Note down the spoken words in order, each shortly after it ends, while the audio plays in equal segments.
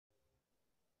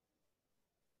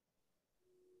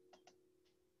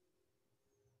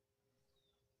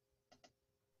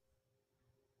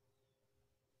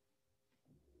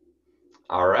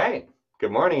All right.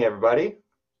 Good morning, everybody.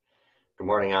 Good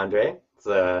morning, Andre. It's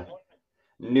a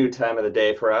new time of the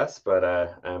day for us, but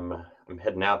I'm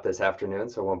heading out this afternoon,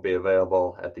 so won't be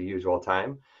available at the usual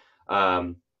time.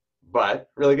 Um, but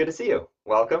really good to see you.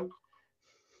 Welcome.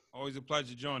 Always a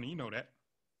pleasure joining. You know that.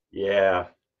 Yeah.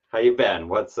 How you been?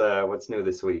 What's new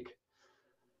this week?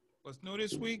 What's new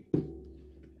this week?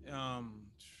 Um,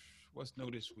 what's new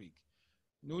this week?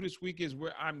 New this week is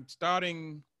where I'm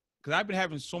starting because I've been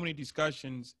having so many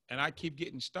discussions, and I keep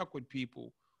getting stuck with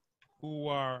people who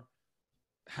are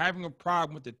having a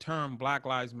problem with the term Black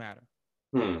Lives Matter.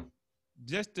 Hmm.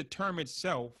 Just the term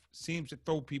itself seems to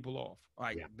throw people off.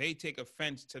 Like Yeah. they take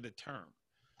offense to the term.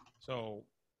 So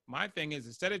my thing is,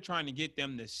 instead of trying to get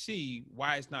them to see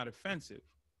why it's not offensive,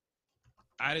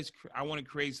 I want to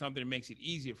create something that makes it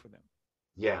easier for them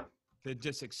Yeah. to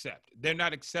just accept. They're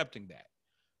not accepting that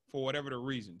for whatever the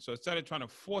reason. So instead of trying to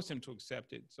force them to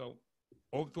accept it, so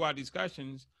over through our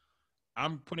discussions,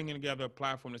 I'm putting together a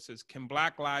platform that says, "Can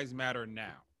Black Lives Matter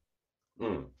now?"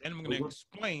 Hmm. Then I'm going to Mhm.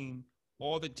 explain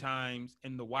all the times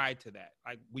and the why to that.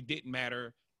 Like we didn't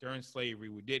matter during slavery,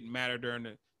 we didn't matter during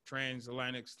the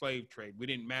transatlantic slave trade, we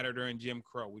didn't matter during Jim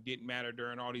Crow, we didn't matter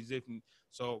during all these different.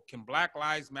 So, can Black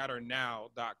Lives Matter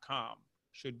now.com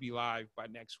should be live by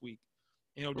next week.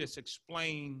 And it'll just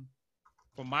explain,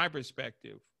 from my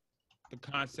perspective, the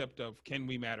concept of can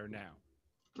we matter now?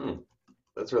 Hmm.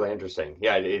 That's really interesting.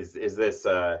 Yeah. Is this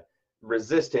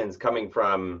resistance coming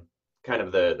from kind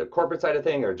of the corporate side of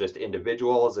thing, or just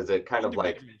individuals? Is it kind of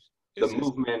like Individuals. the It's just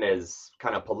movement is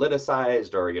kind of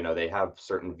politicized, or they have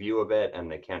certain view of it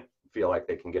and they can't feel like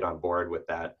they can get on board with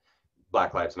that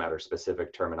Black Lives Matter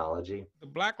specific terminology? the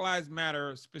Black Lives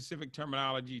Matter specific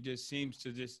terminology just seems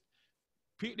to just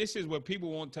this is what people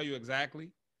won't tell you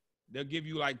exactly. They'll give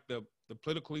you like the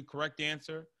politically correct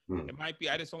answer. Hmm. It might be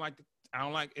I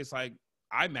don't like it's like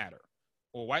I matter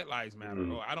or white lives matter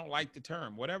Hmm. or I don't like the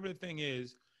term. Whatever the thing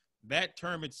is, that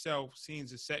term itself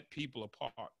seems to set people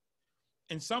apart.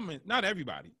 And some not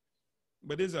everybody,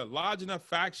 but there's a large enough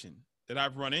faction that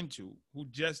I've run into who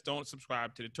just don't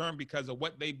subscribe to the term because of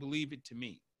what they believe it to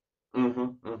mean. Hmm.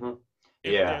 Hmm.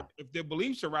 If Yeah. their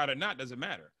beliefs are right or not doesn't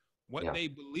matter. What Yeah. they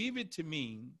believe it to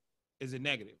mean is a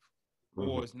negative,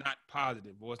 or Hmm. it's not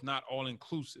positive, or it's not all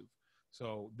inclusive.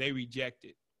 So they reject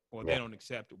it, or they Yeah. don't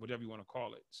accept it, whatever you want to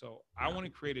call it. So I Yeah. want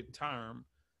to create a term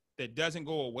that doesn't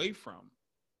go away from,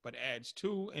 but adds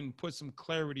to and put some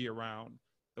clarity around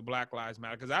the Black Lives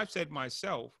Matter. Because I've said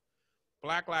myself,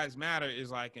 Black Lives Matter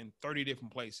is like in 30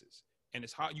 different places, and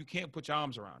it's hard. You can't put your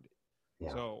arms around it. Yeah.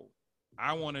 So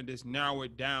I want to just narrow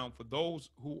it down for those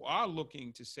who are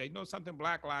looking to say, no, something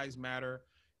Black Lives Matter,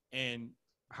 and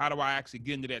how do I actually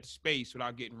get into that space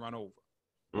without getting run over?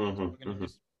 So Hmm. we're gonna Hmm.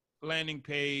 just landing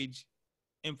page,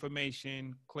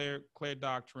 information, clear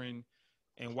doctrine,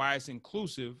 and why it's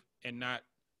inclusive and not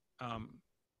um,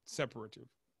 separative.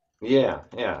 Yeah.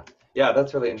 Yeah. Yeah.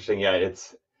 That's really interesting. Yeah.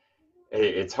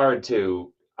 It's hard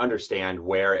to understand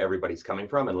where everybody's coming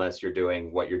from unless you're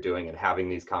doing what you're doing and having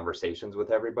these conversations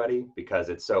with everybody, because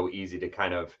it's so easy to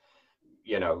kind of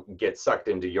get sucked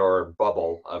into your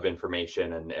bubble of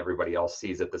information and everybody else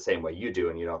sees it the same way you do,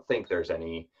 and you don't think there's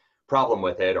any problem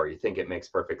with it, or you think it makes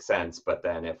perfect sense. But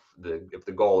then if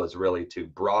the goal is really to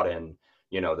broaden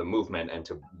the movement and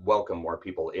to welcome more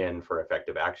people in for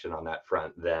effective action on that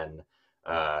front, then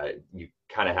you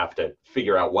kind of have to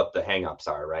figure out what the hangups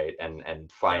are, right? And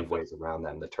find Definitely. ways around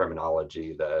them, the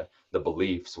terminology, the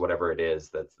beliefs, whatever it is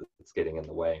that's getting in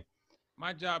the way.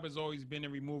 My job has always been to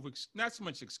remove not so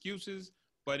much excuses,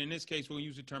 but in this case, we'll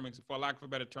use the term, for lack of a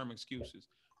better term, excuses.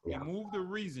 Yeah. Remove the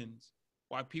reasons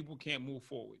why people can't move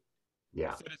forward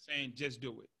Yeah. instead of saying just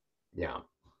do it. Yeah.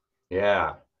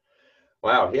 Yeah.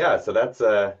 Wow. Yeah. So that's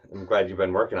I'm glad you've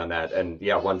been working on that. And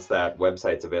yeah, once that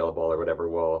website's available or whatever,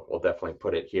 we'll definitely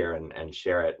put it here and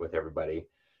share it with everybody.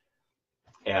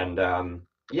 And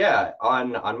yeah,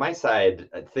 on my side,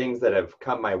 things that have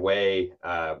come my way,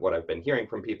 what I've been hearing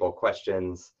from people,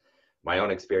 questions, my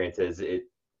own experiences.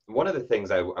 One of the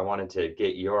things I wanted to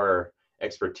get your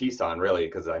expertise on, really,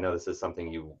 because I know this is something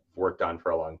you've worked on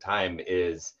for a long time,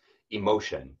 is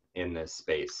emotion in this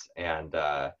space. And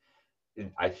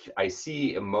I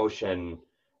see emotion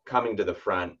coming to the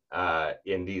front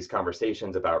in these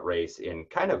conversations about race in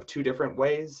kind of two different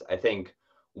ways. I think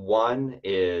one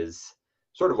is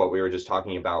sort of what we were just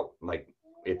talking about, like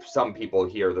if some people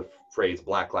hear the phrase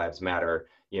Black Lives Matter,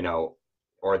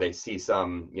 or they see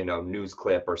some, news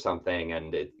clip or something,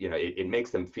 and it makes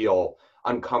them feel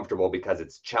uncomfortable because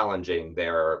it's challenging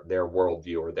their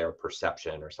worldview or their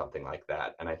perception or something like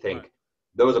that. And I Right. think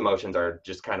those emotions are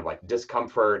just kind of like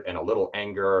discomfort and a little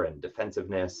anger and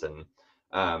defensiveness. And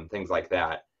things like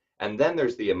that. And then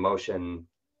there's the emotion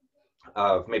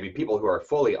of maybe people who are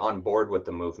fully on board with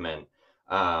the movement.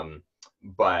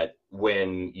 But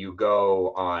when you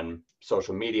go on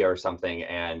social media or something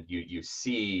and you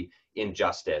see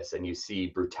injustice and you see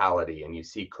brutality and you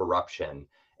see corruption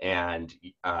and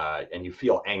you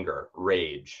feel anger,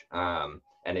 rage, and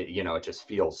it just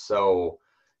feels so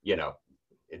you know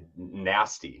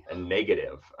nasty and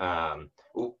negative.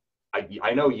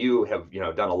 I know you have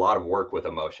done a lot of work with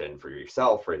emotion for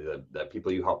yourself, for the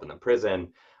people you help in the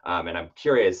prison, and I'm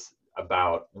curious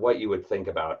about what you would think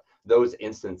about those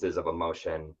instances of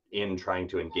emotion in trying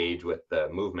to engage with the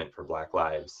movement for Black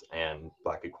lives and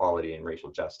Black equality and racial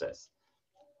justice.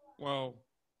 Well,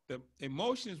 the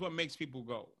emotion is what makes people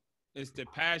go. It's the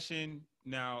passion.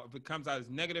 Now, if it comes out as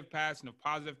negative passion or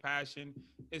positive passion,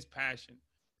 it's passion.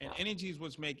 And energy is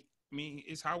what's make me.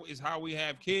 It's how we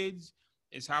have kids.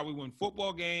 It's how we win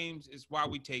football games. It's why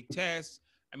we take tests.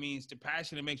 I mean, it's the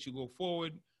passion that makes you go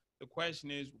forward. The question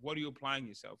is, what are you applying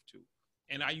yourself to?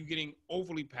 And are you getting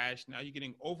overly passionate? Are you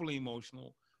getting overly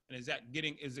emotional? And is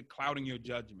it clouding your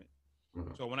judgment?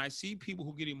 Mhm. So when I see people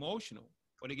who get emotional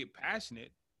or they get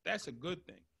passionate, that's a good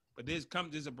thing. But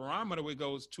there's a barometer where it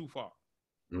goes too far.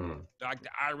 Mhm. Like the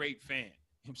irate fan.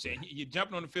 I'm saying you're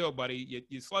jumping on the field, buddy.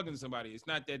 You're slugging somebody. It's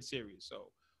not that serious.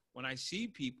 So when I see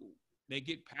people, they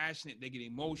get passionate, they get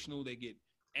emotional, they get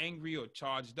angry or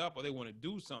charged up, or they want to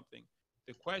do something.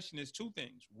 The question is two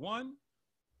things. One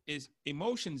is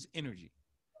emotions, energy.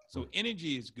 So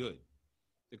energy is good.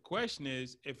 The question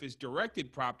is, if it's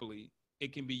directed properly,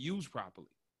 it can be used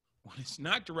properly. When it's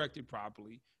not directed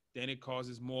properly, then it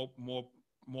causes more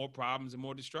problems and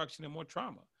more destruction and more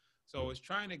trauma. So it's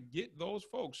trying to get those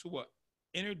folks who are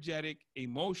energetic,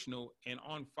 emotional, and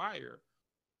on fire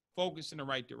focused in the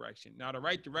right direction. Now, the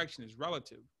right direction is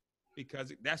relative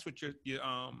because that's what your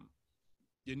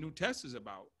new test is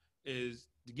about, is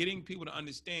getting people to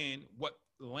understand what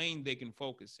lane they can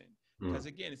focus in. Because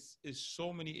again, it's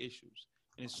so many issues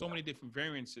and it's so many different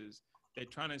variances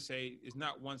that trying to say it's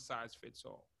not one size fits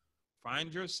all.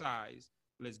 Find your size.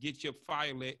 Let's get your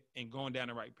fire lit and going down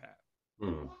the right path.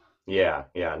 Mm. Yeah,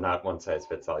 yeah, not one size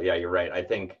fits all. Yeah, you're right. I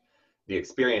think the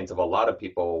experience of a lot of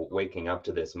people waking up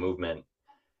to this movement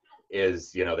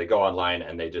is, they go online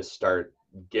and they just start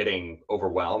getting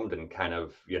overwhelmed and kind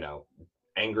of,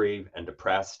 angry and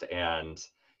depressed. And,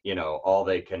 all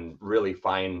they can really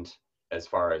find as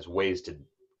far as ways to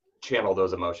channel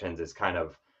those emotions is kind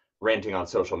of ranting on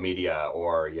social media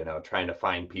or, trying to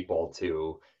find people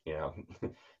to, you know,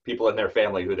 people in their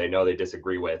family who they know they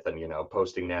disagree with and,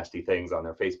 posting nasty things on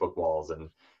their Facebook walls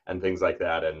and things like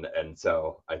that. And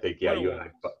so I think, yeah, Twitter you and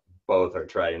I wars. both are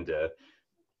trying to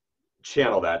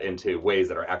channel that into ways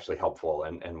that are actually helpful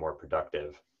and more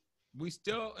productive. We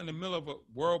still in the middle of a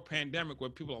world pandemic where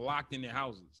people are locked in their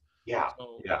houses. Yeah,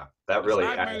 So yeah, that really,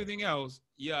 aside from everything else,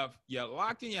 you're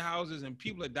locked in your houses and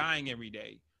people are dying every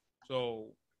day. So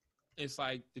it's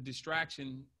like the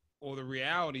distraction or the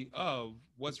reality of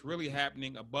what's really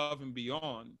happening above and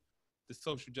beyond the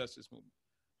social justice movement.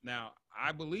 Now,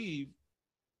 I believe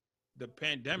the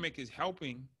pandemic is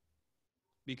helping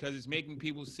because it's making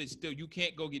people sit still. You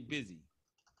can't go get busy.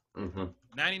 hmm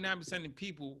 99% of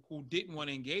people who didn't want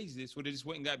to engage this would have just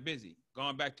went and got busy,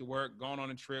 gone back to work, gone on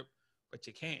a trip, but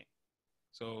you can't.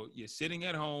 So you're sitting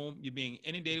at home, you're being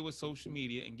inundated with social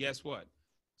media, and guess what?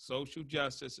 Social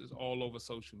justice is all over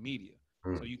social media.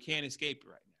 So you can't escape it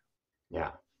right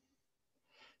yeah.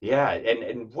 Yeah,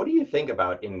 and what do you think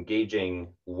about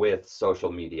engaging with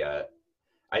social media?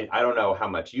 I don't know how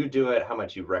much you do it, how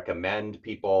much you recommend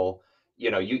people.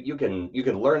 You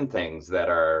can learn things that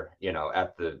are,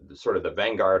 at the sort of the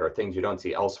vanguard or things you don't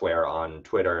see elsewhere on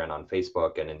Twitter and on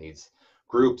Facebook and in these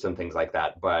groups and things like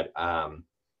that. But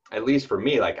at least for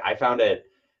me, like I found it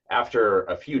after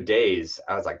a few days,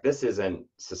 I was like, this isn't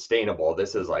sustainable.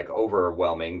 This is like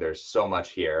overwhelming. There's so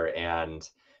much here, and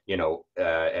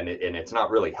and it's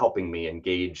not really helping me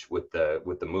engage with the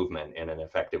movement in an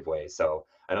effective way. So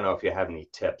I don't know if you have any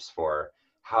tips for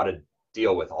how to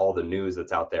deal with all the news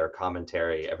that's out there,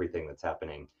 commentary, everything that's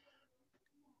happening.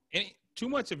 now. Too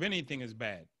much of anything is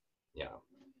bad. Yeah.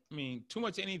 I mean, too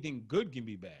much of anything good can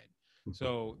be bad.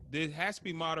 So there has to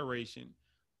be moderation.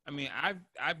 I mean,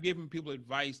 I've given people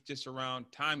advice just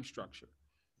around time structure.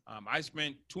 I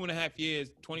spent 2.5 years,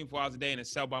 24 hours a day in a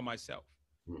cell by myself.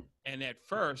 Mm. And at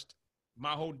first,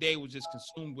 my whole day was just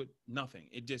consumed with nothing.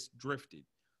 It just drifted.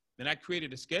 Then I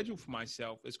created a schedule for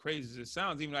myself, as crazy as it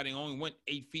sounds, even though I only went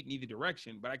 8 feet in either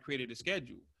direction, but I created a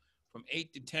schedule from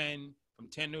 8 to 10, from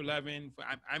 10 to 11.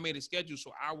 I made a schedule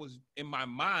so I was in my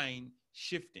mind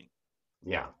shifting.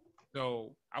 Yeah.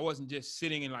 So I wasn't just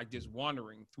sitting and like just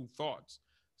wandering through thoughts.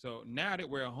 So now that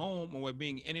we're at home and we're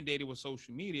being inundated with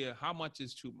social media, how much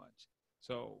is too much?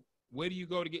 So where do you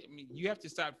go to get? I mean, you have to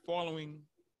start following.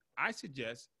 I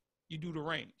suggest you do the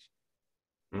range.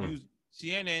 Mm. Use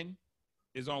CNN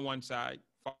is on one side,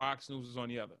 Fox News is on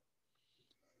the other.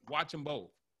 Watch them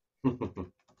both.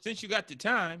 Since you got the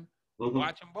time,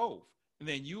 watch them both. And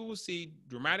then you will see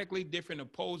dramatically different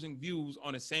opposing views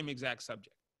on the same exact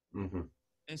subject.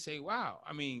 And say, wow,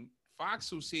 I mean,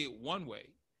 Fox will see it one way.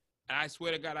 And I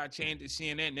swear to God, I changed to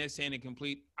CNN, they're saying a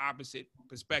complete opposite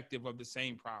perspective of the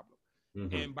same problem.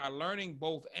 And by learning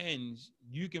both ends,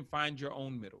 you can find your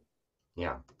own middle.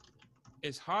 Yeah.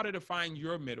 It's harder to find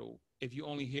your middle if you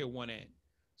only hear one end.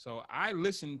 So I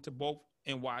listen to both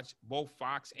and watch both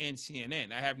Fox and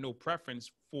CNN. I have no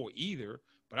preference for either,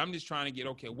 but I'm just trying to get,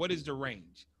 okay, what is the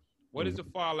range? What is the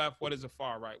far left? What is the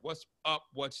far right? What's up?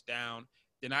 What's down?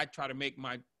 Then I try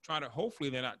to hopefully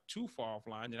they're not too far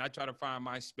offline. And I try to find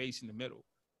my space in the middle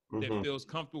that feels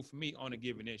comfortable for me on a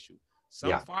given issue.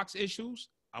 Some Fox issues,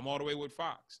 I'm all the way with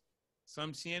Fox.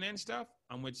 Some CNN stuff,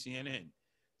 I'm with CNN.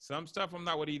 Some stuff, I'm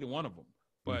not with either one of them.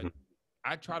 But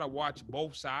I try to watch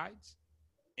both sides,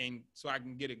 and so I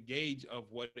can get a gauge of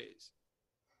what it is.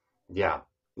 Yeah.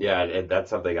 Yeah. And that's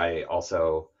something I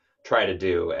also try to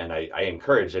do. And I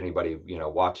encourage anybody,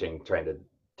 watching, trying to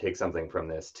take something from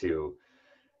this to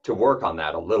work on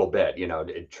that a little bit,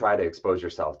 try to expose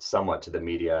yourself somewhat to the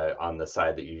media on the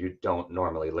side that you don't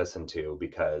normally listen to,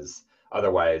 because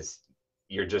otherwise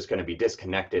you're just going to be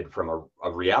disconnected from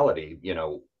a reality,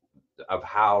 of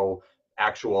how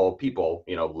actual people,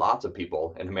 lots of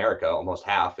people in America, almost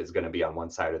half is going to be on one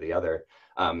side or the other,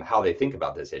 how they think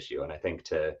about this issue. And I think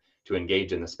to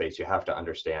engage in the space, you have to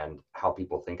understand how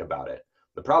people think about it.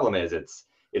 The problem is it's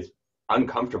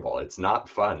uncomfortable. It's not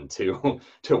fun to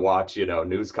watch,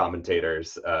 news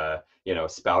commentators,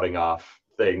 spouting off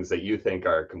things that you think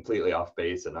are completely off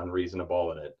base and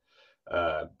unreasonable. And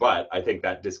but I think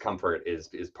that discomfort is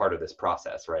part of this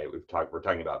process, right? We're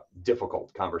talking about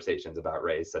difficult conversations about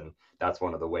race, and that's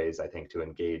one of the ways I think to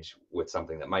engage with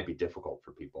something that might be difficult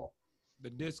for people. The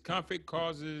discomfort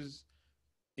causes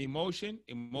emotion.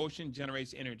 Emotion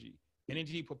generates energy.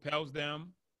 Energy propels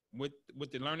them with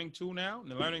the learning tool now,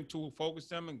 and the learning tool will focus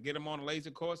them and get them on a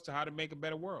laser course to how to make a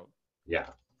better world. Yeah.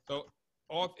 So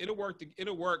it'll work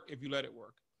if you let it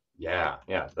work. Yeah.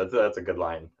 That's a good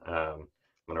line. I'm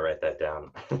gonna write that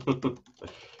down.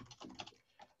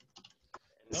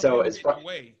 So it's far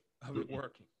away of it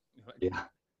working. Yeah.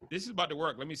 This is about to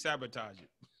work. Let me sabotage it.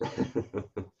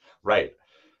 Right.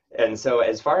 And so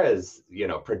as far as,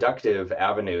 productive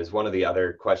avenues, one of the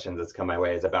other questions that's come my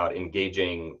way is about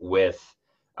engaging with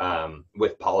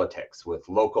politics, with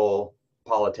local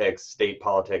politics, state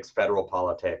politics, federal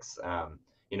politics. A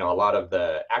lot of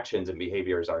the actions and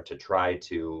behaviors are to try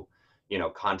to,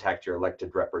 contact your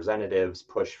elected representatives,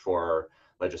 push for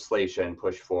legislation,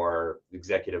 push for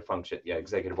executive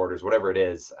orders, whatever it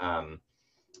is,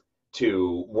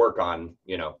 to work on,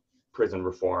 prison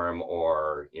reform,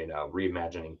 or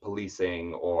reimagining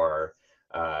policing, or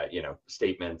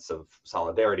statements of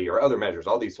solidarity or other measures,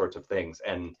 all these sorts of things.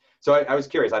 And so I was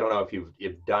curious, I don't know if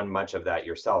you've done much of that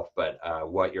yourself, but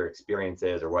what your experience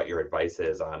is, or what your advice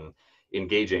is on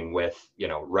engaging with,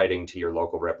 writing to your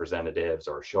local representatives,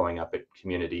 or showing up at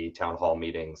community town hall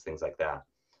meetings, things like that.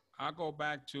 I'll go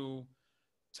back to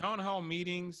town hall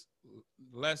meetings,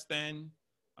 less than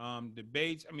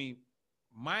debates. I mean,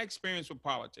 my experience with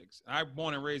politics, I'm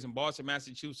born and raised in Boston,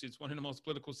 Massachusetts, one of the most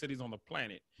political cities on the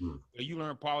planet, where you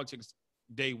learn politics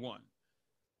day one.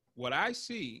 What I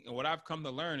see and what I've come to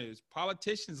learn is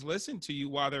politicians listen to you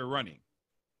while they're running.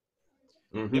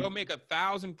 They'll make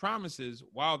 1,000 promises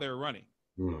while they're running.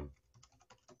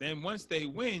 Then once they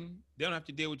win, they don't have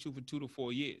to deal with you for 2 to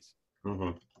 4 years.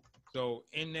 So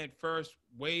in that first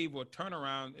wave or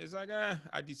turnaround, it's like,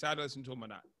 I decided to listen to them or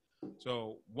not.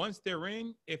 So once they're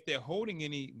in, if they're holding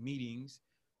any meetings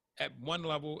at one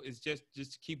level, is just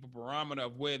to keep a barometer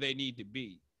of where they need to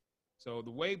be. So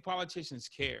the way politicians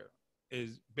care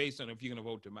is based on if you're going to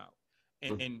vote them out.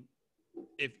 And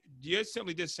if you're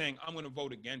simply just saying, I'm going to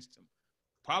vote against them,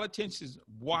 politicians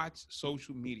watch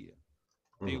social media.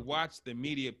 They watch the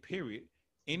media, period.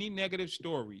 Any negative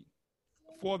story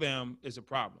for them is a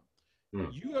problem.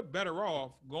 You are better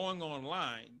off going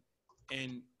online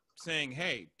and saying,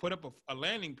 hey, put up a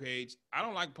landing page. I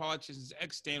don't like politicians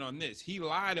X stand on this. He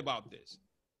lied about this.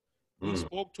 We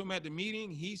spoke to him at the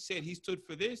meeting. He said he stood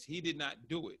for this. He did not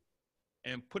do it.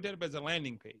 And put that up as a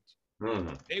landing page.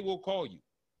 They will call you.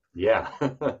 Yeah.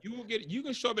 You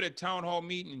can show up at a town hall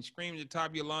meeting and scream at the top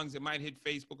of your lungs. It might hit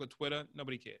Facebook or Twitter.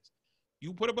 Nobody cares.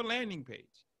 You put up a landing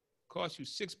page. Cost you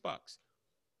 $6.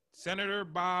 Senator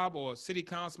Bob or City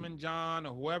Councilman John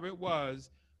or whoever it was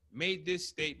made this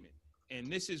statement,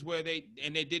 and this is where they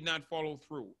did not follow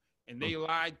through, and they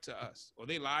lied to us or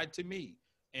they lied to me,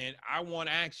 and I want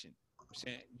action. I'm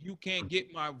saying you can't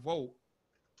get my vote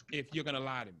if you're gonna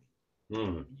lie to me.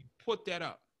 Mm. You put that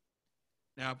up.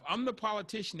 Now, if I'm the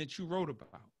politician that you wrote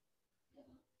about,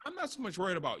 I'm not so much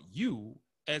worried about you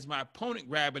as my opponent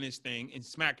grabbing this thing and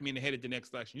smacking me in the head at the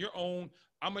next election. Your own,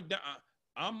 I'm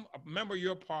a member of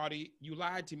your party. You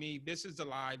lied to me. This is a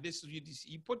lie. This is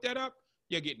you put that up.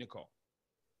 You're getting a call.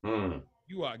 Mm.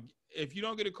 You are. If you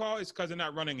don't get a call, it's because they're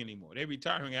not running anymore. They're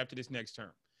retiring after this next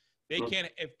term. They can't.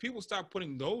 If people start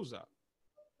putting those up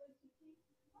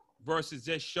versus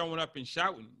just showing up and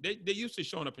shouting, they used to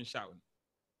showing up and shouting.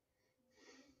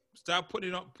 Stop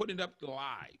putting it up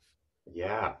live.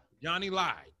 Yeah. Johnny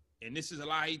lied, and this is a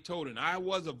lie he told. And I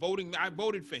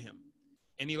voted for him,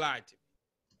 and he lied to me.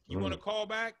 You want to call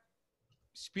back?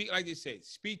 Speak, like they say,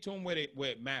 speak to him where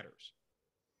it matters.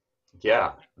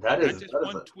 Yeah, that is not just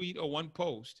one tweet or one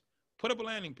post. Put up a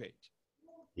landing page.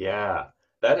 Yeah,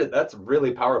 that's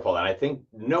really powerful, and I think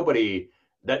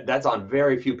that's on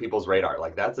very few people's radar.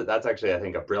 Like that's actually, I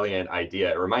think, a brilliant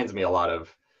idea. It reminds me a lot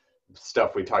of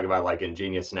stuff we talk about like in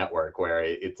Genius Network, where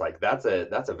it's like that's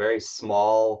a very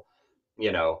small,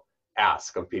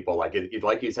 ask of people. Like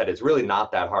like you said, it's really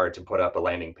not that hard to put up a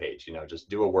landing page. Just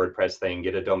do a WordPress thing,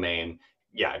 get a domain.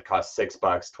 Yeah, it costs $6,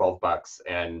 $12,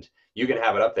 and you can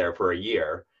have it up there for a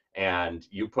year. And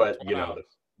you put,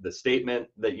 the statement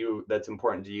that's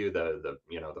important to you,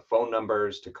 the phone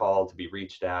numbers to call, to be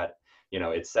reached at,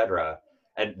 etc.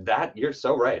 And that, you're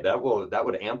so right. That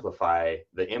would amplify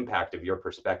the impact of your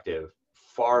perspective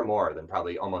far more than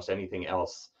probably almost anything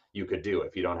else you could do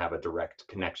if you don't have a direct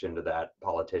connection to that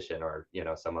politician or,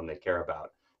 someone they care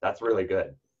about. That's really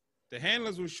good. The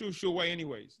handlers will shoo away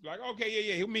anyways. Like, okay,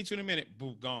 yeah, he'll meet you in a minute.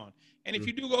 Boom, gone. And if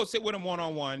you do go sit with him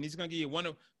one-on-one, he's going to give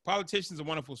you politicians are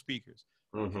wonderful speakers.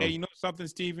 Hey, you know something,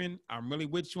 Stephen? I'm really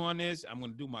with you on this. I'm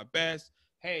going to do my best.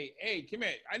 Hey, come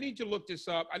here. I need you to look this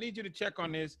up. I need you to check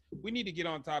on this. We need to get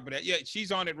on top of that. Yeah, she's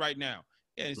on it right now.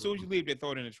 Yeah, as soon as you leave, they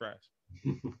throw it in the trash.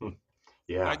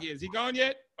 Yeah. Like, is he gone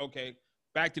yet? Okay,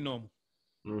 back to normal.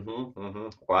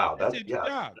 Wow, that's your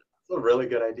job. That's a really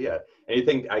good idea. And you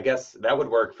think, I guess that would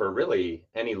work for really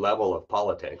any level of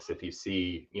politics. If you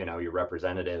see, your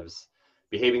representatives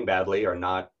behaving badly or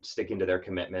not sticking to their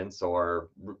commitments or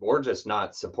just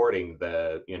not supporting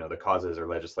the, the causes or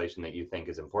legislation that you think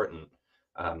is important,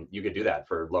 you could do that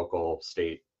for local,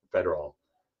 state, federal.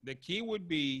 The key would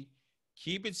be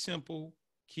keep it simple,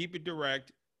 keep it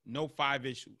direct, no 5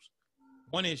 issues.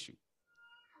 One issue.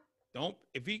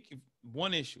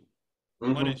 One issue.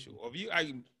 Or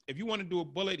if you want to do a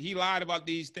bullet, he lied about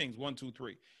these things, 1, 2,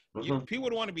 3. People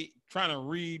don't want to be trying to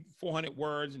read 400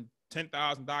 words and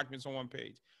 10,000 documents on one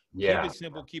page. Yeah. Keep it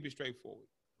simple, keep it straightforward.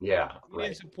 Yeah. He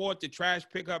didn't support the trash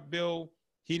pickup bill.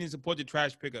 He didn't support the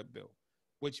trash pickup bill,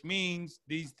 which means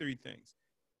these 3 things.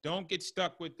 Don't get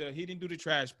stuck with he didn't do the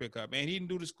trash pickup and he didn't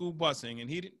do the school busing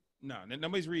and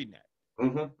nobody's reading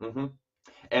that.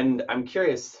 And I'm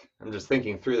curious, I'm just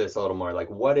thinking through this a little more, like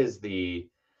what is the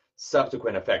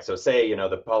subsequent effect? So say,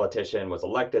 the politician was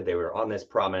elected, they were on this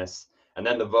promise, and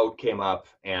then the vote came up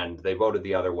and they voted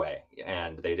the other way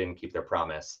and they didn't keep their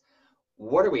promise.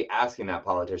 What are we asking that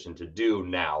politician to do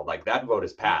now? Like that vote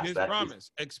is passed. His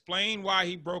promise. Explain why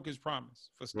he broke his promise,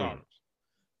 for starters.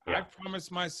 Yeah. I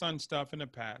promised my son stuff in the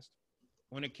past.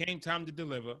 When it came time to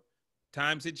deliver,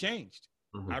 times had changed.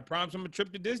 I promised him a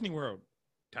trip to Disney World.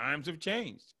 Times have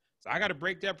changed. So I got to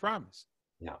break that promise.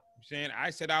 Yeah. I'm saying I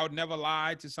said I would never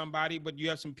lie to somebody, but you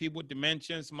have some people with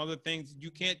dementia, some other things. You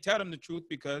can't tell them the truth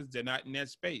because they're not in that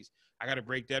space. I got to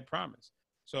break that promise.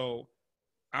 So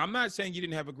I'm not saying you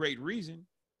didn't have a great reason,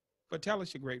 but tell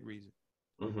us your great reason.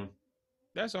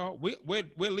 That's all. We'll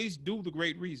at least do the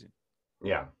great reason.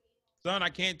 Yeah. Son, I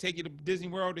can't take you to Disney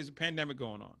World. There's a pandemic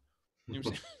going on. You know what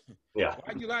I'm saying? Yeah.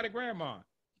 Why'd you lie to grandma?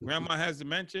 Grandma has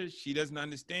dementia. She doesn't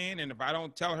understand. And if I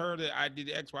don't tell her that I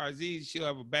did X, Y, Z, she'll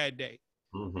have a bad day.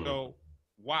 So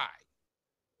why?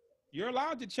 You're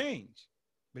allowed to change,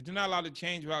 but you're not allowed to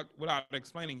change without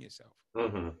explaining yourself.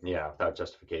 Yeah, without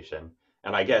justification.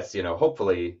 And I guess,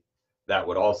 hopefully that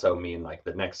would also mean like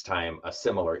the next time a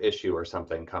similar issue or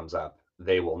something comes up,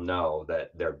 they will know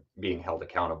that they're being held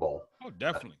accountable. Oh,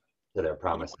 definitely. To their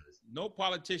promises. No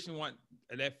politician want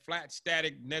that flat,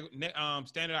 static,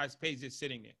 standardized page that's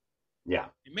sitting there. Yeah.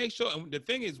 You make sure, and the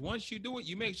thing is, once you do it,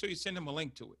 you make sure you send them a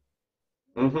link to it.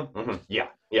 Yeah.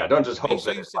 Don't just hope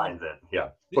that it finds it.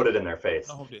 Yeah. Put it in their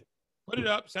face. Put it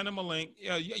up. Send them a link.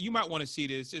 Yeah, you might want to see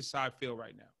this. This is how I feel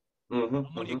right now. Mm-hmm, I'm one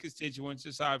of mm-hmm. your constituents.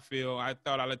 This is how I feel. I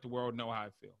thought I'd let the world know how I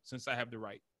feel since I have the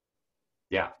right.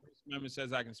 Yeah. First Amendment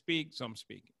says I can speak, so I'm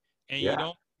speaking. And you Yeah.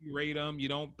 don't berate them, you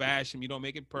don't bash them, you don't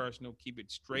make it personal. Keep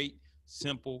it straight,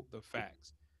 simple, the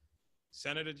facts.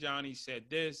 Senator Johnny said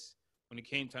this. When it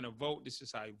came time to vote, this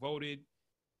is how he voted.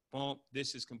 Boom,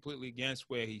 this is completely against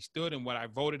where he stood and what I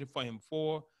voted for him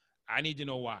for. I need to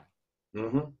know why.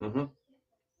 Mm-hmm, mm-hmm.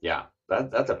 Yeah.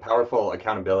 That's a powerful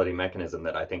accountability mechanism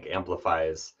that I think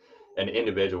amplifies an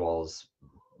individual's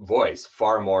voice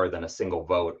far more than a single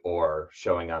vote or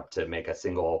showing up to make a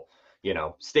single,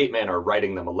 statement or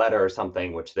writing them a letter or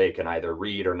something, which they can either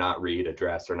read or not read,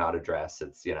 address or not address.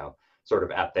 It's, sort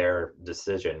of at their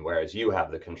decision, whereas you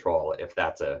have the control if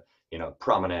that's a,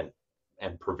 prominent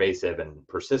and pervasive and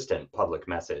persistent public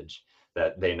message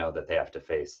that they know that they have to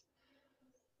face.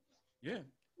 Yeah.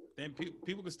 Then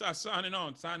people can start sign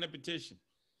the petition.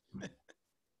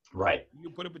 Right. You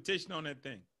can put a petition on that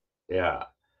thing. Yeah.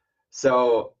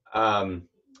 So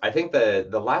I think the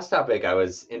last topic I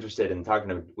was interested in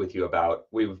talking with you about,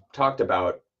 we've talked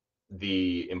about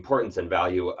the importance and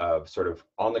value of sort of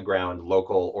on the ground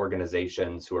local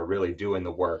organizations who are really doing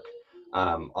the work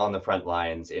on the front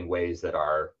lines in ways that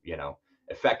are,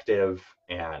 effective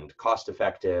and cost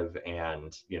effective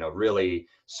and, really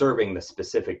serving the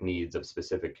specific needs of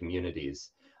specific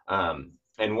communities.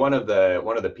 And one of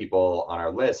the people on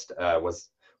our list was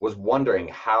wondering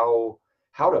how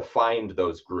to find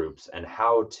those groups and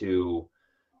how to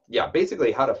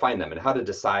basically how to find them and how to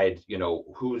decide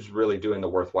who's really doing the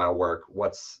worthwhile work,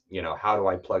 what's how do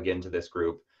I plug into this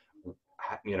group.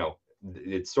 you know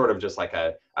it's sort of just like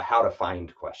a how to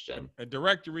find question. A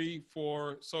directory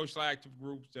for social active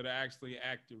groups that are actually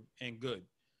active and good.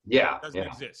 Yeah, It doesn't yeah,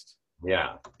 exist.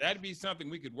 yeah, That'd be something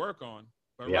we could work on,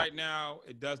 but yeah, right now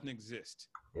it doesn't exist.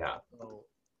 yeah. So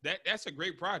that's a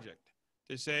great project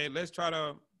to say, let's try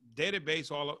to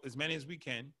database as many as we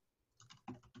can,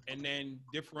 and then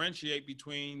differentiate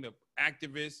between the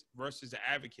activists versus the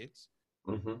advocates.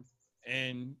 Hmm.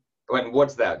 And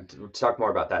What's that? Talk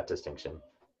more about that distinction.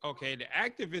 okay, the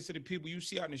activists are the people you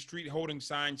see out in the street holding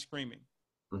signs screaming.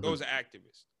 Hmm. Those are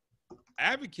activists.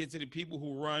 Advocates are the people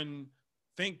who run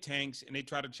think tanks and they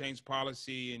try to change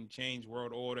policy and change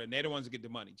world order, and they're the ones that get the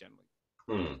money generally.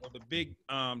 Hmm. So the big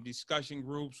discussion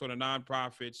groups or the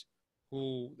nonprofits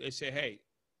who they say, hey,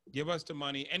 give us the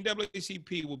money.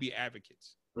 NAACP will be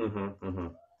advocates, Hmm. Hmm.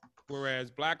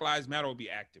 whereas Black Lives Matter will be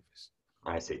activists.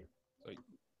 I see. So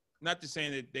not to say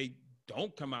that they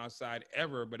don't come outside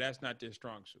ever, but that's not their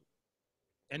strong suit.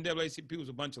 NAACP was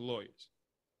a bunch of lawyers.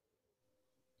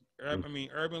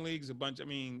 Urban League's a bunch.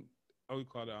 What we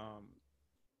call it?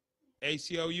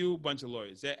 ACLU, bunch of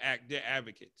lawyers. They're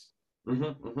advocates. Hmm.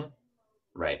 Hmm.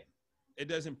 Right. It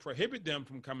doesn't prohibit them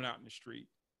from coming out in the street,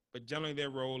 but generally their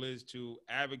role is to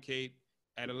advocate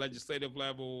at a legislative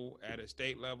level, at a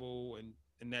state level, and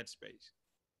in that space.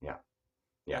 Yeah.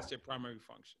 Yeah. That's their primary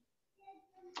function.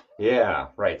 Yeah,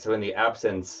 right. So in the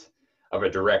absence of a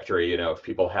directory, if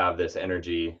people have this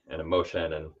energy and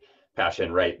emotion and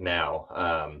passion right now,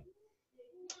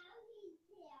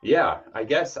 I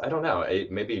guess, I don't know,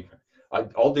 maybe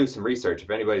I'll do some research. If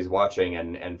anybody's watching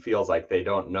and feels like they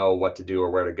don't know what to do or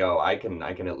where to go, I can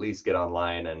at least get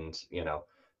online and,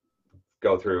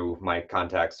 go through my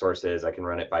contact sources. I can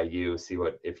run it by you, see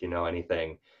if you know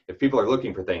anything. If people are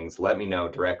looking for things, let me know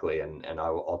directly and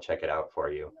I'll check it out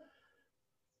for you.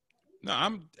 No,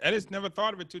 I just never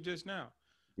thought of it till just now.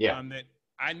 Yeah. That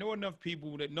I know enough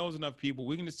people that knows enough people.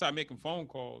 We can just start making phone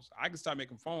calls. I can start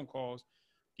making phone calls,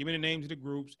 give me the names of the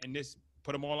groups, and just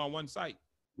put them all on one site.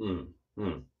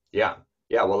 Yeah.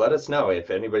 Yeah. Well, let us know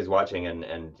if anybody's watching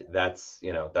and that's,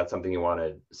 that's something you want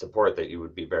to support that you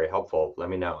would be very helpful. Let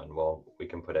me know and we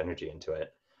can put energy into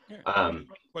it. Yeah.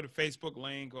 Put a Facebook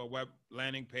link or web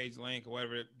landing page link or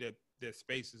whatever the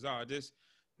spaces are. Just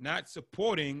not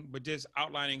supporting, but just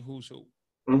outlining who's who.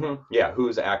 Mm-hmm. Yeah.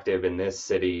 Who's active in this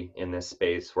city, in this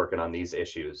space, working on these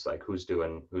issues, like who's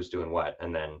doing what.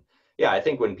 And then, yeah, I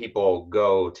think when people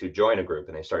go to join a group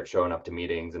and they start showing up to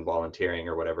meetings and volunteering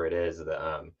or whatever it is,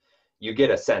 you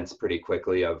get a sense pretty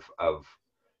quickly of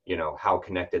how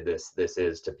connected this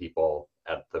is to people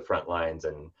at the front lines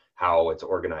and how it's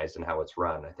organized and how it's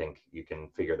run. I think you can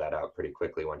figure that out pretty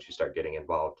quickly once you start getting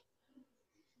involved.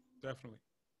 Definitely.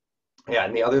 Yeah,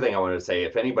 and the other thing I wanted to say,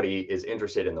 if anybody is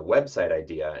interested in the website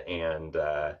idea and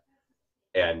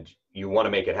you want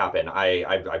to make it happen,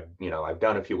 I've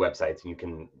done a few websites, and you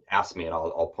can ask me, and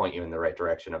I'll point you in the right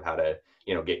direction of how to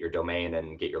get your domain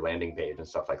and get your landing page and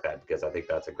stuff like that, because I think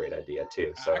that's a great idea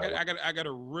too. So I got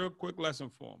a real quick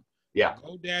lesson for them. Yeah.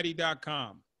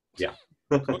 GoDaddy.com. Yeah.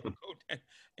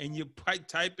 And you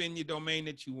type in your domain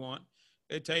that you want.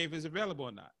 They'll tell you if it's available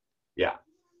or not. Yeah.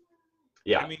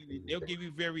 Yeah. I mean, they'll give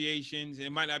you variations. And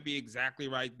it might not be exactly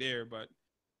right there, but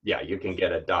Yeah, you can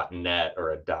get a .net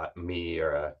or a .me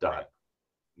or a right.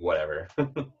 whatever.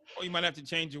 Or you might have to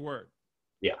change your word.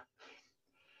 Yeah.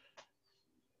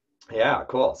 Yeah,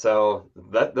 cool. So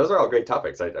those are all great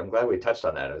topics. I'm glad we touched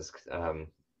on that. It was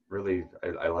really,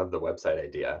 I love the website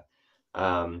idea.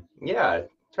 Yeah,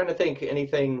 trying to think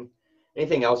anything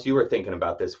else you were thinking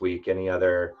about this week? Any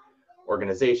other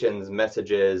organizations,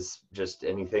 messages, just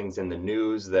any things in the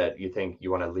news that you think you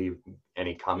want to leave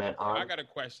any comment I on? got a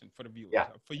question for the viewers. Yeah,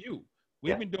 For you,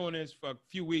 we've yeah, been doing this for a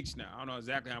few weeks now. I don't know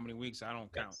exactly how many weeks. I don't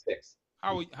yeah, count. 6.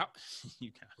 How you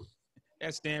count?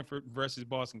 That's Stanford versus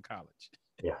Boston College.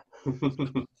 Yeah.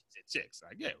 Chicks,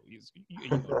 I get you.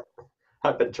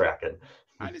 I've been tracking.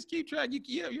 I just keep track.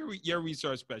 You're a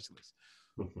research specialist.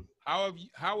 How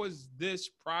has this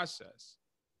process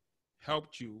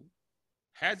helped you?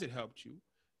 Has it helped you?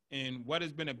 And what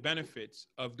has been the benefits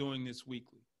of doing this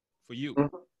weekly for you?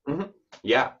 Mm-hmm. Mm-hmm.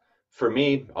 Yeah, for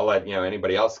me, I'll let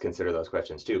anybody else consider those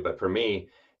questions too. But for me,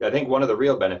 I think one of the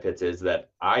real benefits is that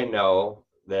I know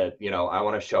that I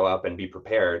want to show up and be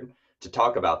prepared to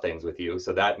talk about things with you.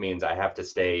 So that means I have to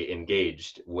stay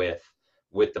engaged with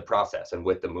the process and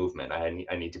with the movement. I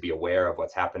need to be aware of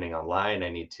what's happening online. I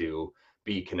need to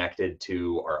be connected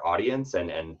to our audience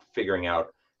and figuring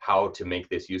out how to make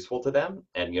this useful to them.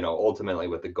 And ultimately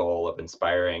with the goal of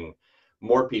inspiring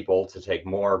more people to take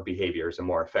more behaviors and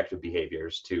more effective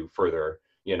behaviors to further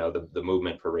the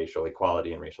movement for racial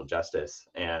equality and racial justice.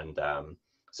 And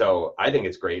so I think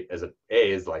it's great as a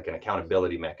is like an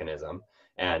accountability mechanism,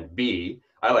 and B,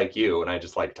 I like you and I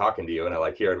just like talking to you and I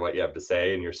like hearing what you have to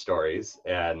say and your stories.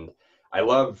 And I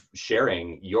love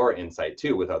sharing your insight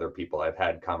too with other people. I've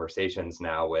had conversations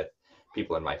now with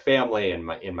people in my family and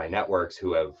in my networks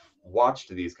who have watched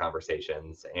these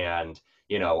conversations and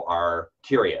are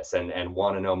curious and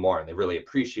want to know more, and they really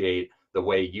appreciate the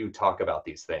way you talk about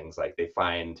these things. Like they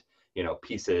find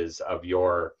pieces of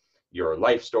your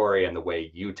life story and the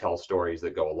way you tell stories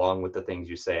that go along with the things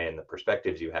you say and the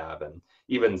perspectives you have, and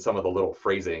even some of the little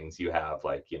phrasings you have,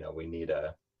 like we need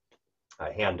a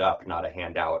hand up, not a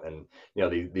handout, and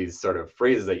these sort of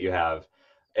phrases that you have.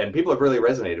 And people have really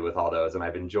resonated with all those, and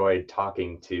I've enjoyed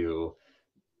talking to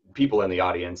people in the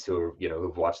audience who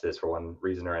who've watched this for one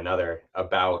reason or another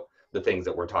about the things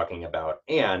that we're talking about.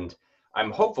 And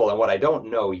I'm hopeful, and what I don't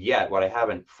know yet, what I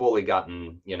haven't fully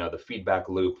gotten the feedback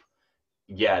loop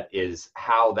yet, is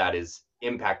how that is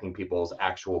impacting people's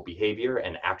actual behavior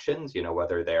and actions,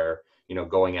 whether they're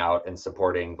going out and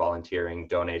supporting, volunteering,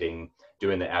 donating,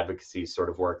 doing the advocacy sort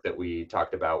of work that we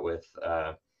talked about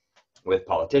with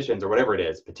politicians or whatever it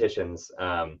is, petitions.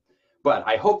 But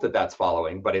I hope that that's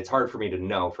following, but it's hard for me to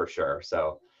know for sure.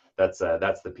 So that's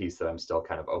the piece that I'm still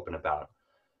kind of open about.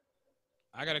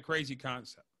 I got a crazy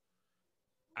concept.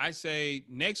 I say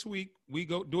next week we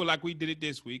go do it like we did it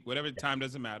this week, whatever the time,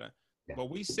 doesn't matter. Yeah.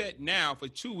 But we set now for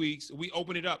 2 weeks, we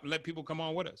open it up and let people come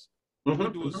on with us. Mm-hmm, We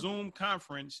do a Zoom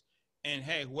conference, and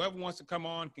hey, whoever wants to come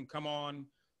on can come on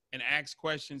and ask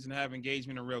questions and have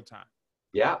engagement in real time.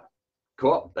 Yeah,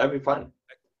 cool. That'd be fun.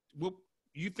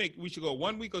 You think we should go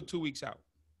 1 week or 2 weeks out?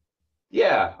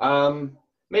 Yeah,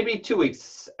 maybe 2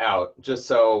 weeks out, just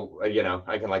so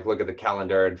I can like look at the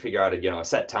calendar and figure out a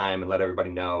set time and let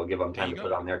everybody know, give them There time you to go.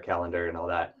 put on their calendar and all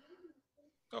that.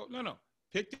 Oh, no.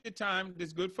 Pick the time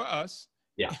that's good for us.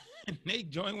 Yeah. And they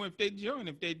join if they join.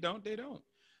 If they don't, they don't.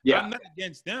 Yeah. I'm not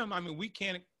against them. I mean, we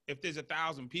can't, if there's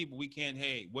 1,000 people, we can't,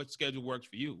 hey, what schedule works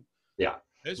for you? Yeah.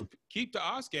 Let's keep to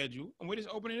our schedule and we just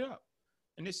open it up.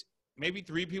 And this, maybe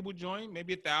 3 people join,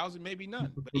 maybe 1,000, maybe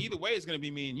none. But either way, it's going to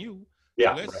be me and you.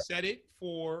 Yeah. So let's set it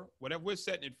for whatever we're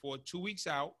setting it for, 2 weeks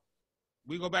out.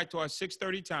 We go back to our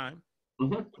 6:30 time,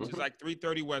 which is like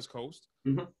 3:30 West Coast.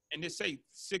 And just say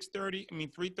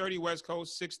 3:30 West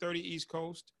Coast, 6:30 East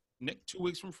Coast, 2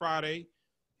 weeks from Friday.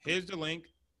 Here's the link.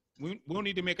 We'll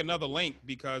need to make another link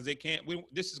because they can't,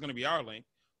 this is going to be our link.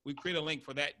 We create a link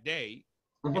for that day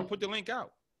and put the link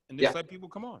out and just let people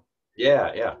come on.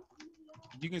 Yeah. Yeah.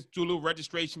 You can do a little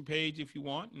registration page if you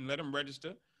want and let them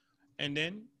register. And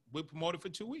then we'll promote it for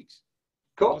 2 weeks.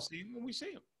 Cool. We'll see them when we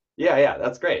see them. Yeah. Yeah.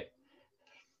 That's great.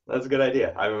 That's a good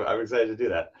idea. I'm excited to do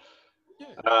that.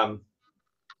 Yeah.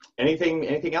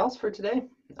 Anything else for today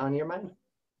on your mind?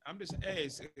 I'm just, hey,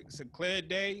 it's a clear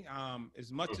day.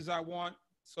 As much as I want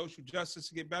social justice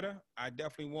to get better, I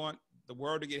definitely want the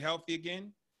world to get healthy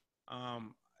again.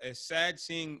 It's sad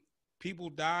seeing people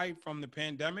die from the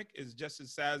pandemic. It's just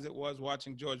as sad as it was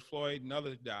watching George Floyd and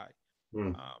others die.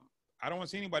 I don't want to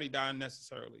see anybody die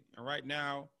unnecessarily. And right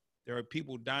now, There are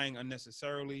people dying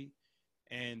unnecessarily,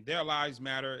 and their lives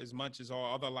matter as much as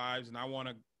all other lives. And I want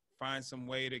to find some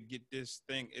way to get this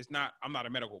thing. I'm not a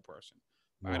medical person,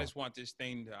 but I just want this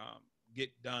thing to get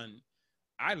done.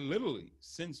 I literally,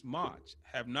 since March,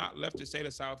 have not left the state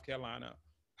of South Carolina.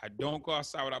 I don't go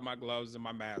outside without my gloves and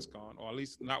my mask on, or at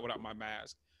least not without my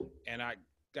mask. And I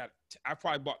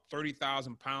probably bought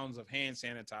 30,000 pounds of hand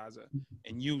sanitizer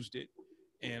and used it.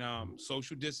 And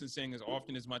social distancing as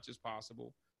often as much as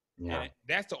possible. Yeah. And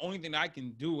that's the only thing I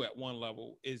can do at one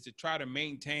level, is to try to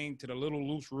maintain to the little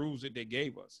loose rules that they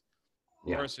gave us,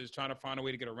 versus trying to find a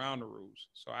way to get around the rules.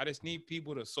 So I just need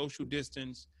people to social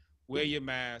distance, wear your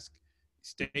mask,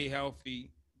 stay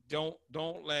healthy. Don't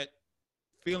let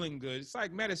feeling good. It's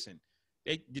like medicine.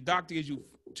 The doctor gives you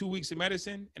 2 weeks of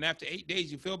medicine, and after 8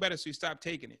 days you feel better, so you stop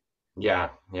taking it. Yeah.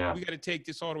 We got to take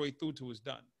this all the way through till it's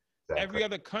done. Exactly. Every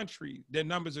other country, their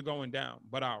numbers are going down,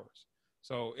 but ours.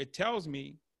 So it tells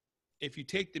me, if you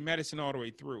take the medicine all the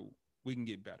way through, we can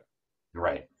get better.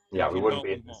 Right. Yeah, we wouldn't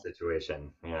be in this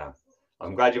situation. Yeah.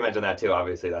 I'm glad you mentioned that too.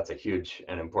 Obviously, that's a huge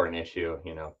and important issue.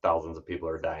 You know, thousands of people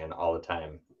are dying all the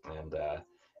time. And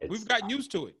we've gotten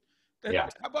used to it.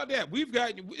 How about that?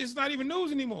 It's not even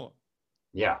news anymore.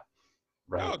 Yeah.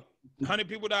 Right. 100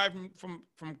 people died from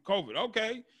COVID.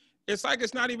 Okay. It's like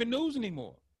it's not even news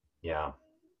anymore. Yeah.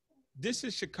 This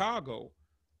is Chicago.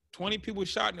 20 people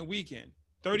shot in a weekend.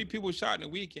 30 people shot in a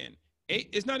weekend.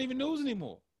 It's not even news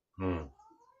anymore.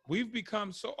 We've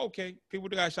become people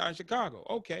got shot in Chicago.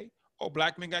 Okay. Oh,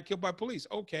 black men got killed by police.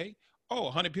 Okay. Oh,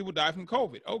 100 people died from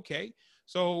COVID. Okay.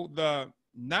 So the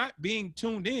not being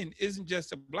tuned in isn't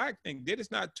just a black thing. They're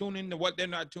just not tuned into what they're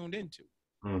not tuned into.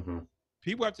 Mm-hmm.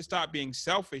 People have to stop being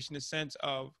selfish in the sense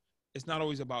of, it's not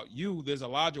always about you. There's a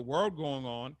larger world going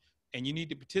on, and you need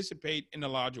to participate in the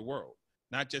larger world,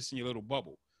 not just in your little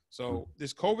bubble. So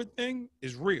this COVID thing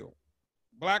is real.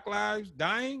 Black lives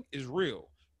dying is real.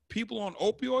 People on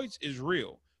opioids is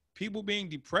real. People being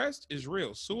depressed is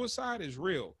real. Suicide is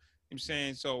real. I'm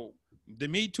saying, so the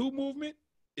Me Too movement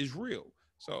is real.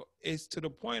 So it's to the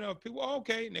point of people,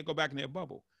 okay, and they go back in their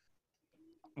bubble.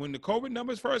 When the COVID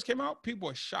numbers first came out, people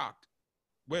were shocked.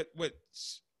 What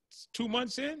 2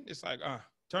 months in, it's like,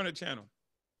 turn the channel.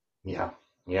 Yeah.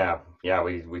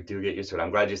 We do get used to it.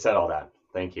 I'm glad you said all that.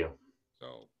 Thank you.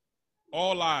 So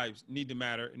all lives need to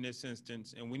matter in this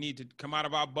instance, and we need to come out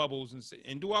of our bubbles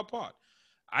and do our part.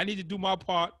 I need to do my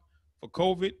part for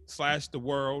COVID / the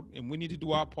world, and we need to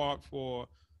do our part for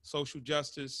social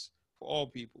justice for all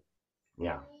people.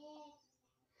 Yeah.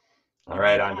 All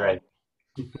right, Andre.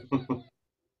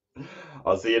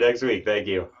 I'll see you next week. Thank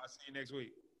you. I'll see you next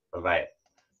week. Bye-bye.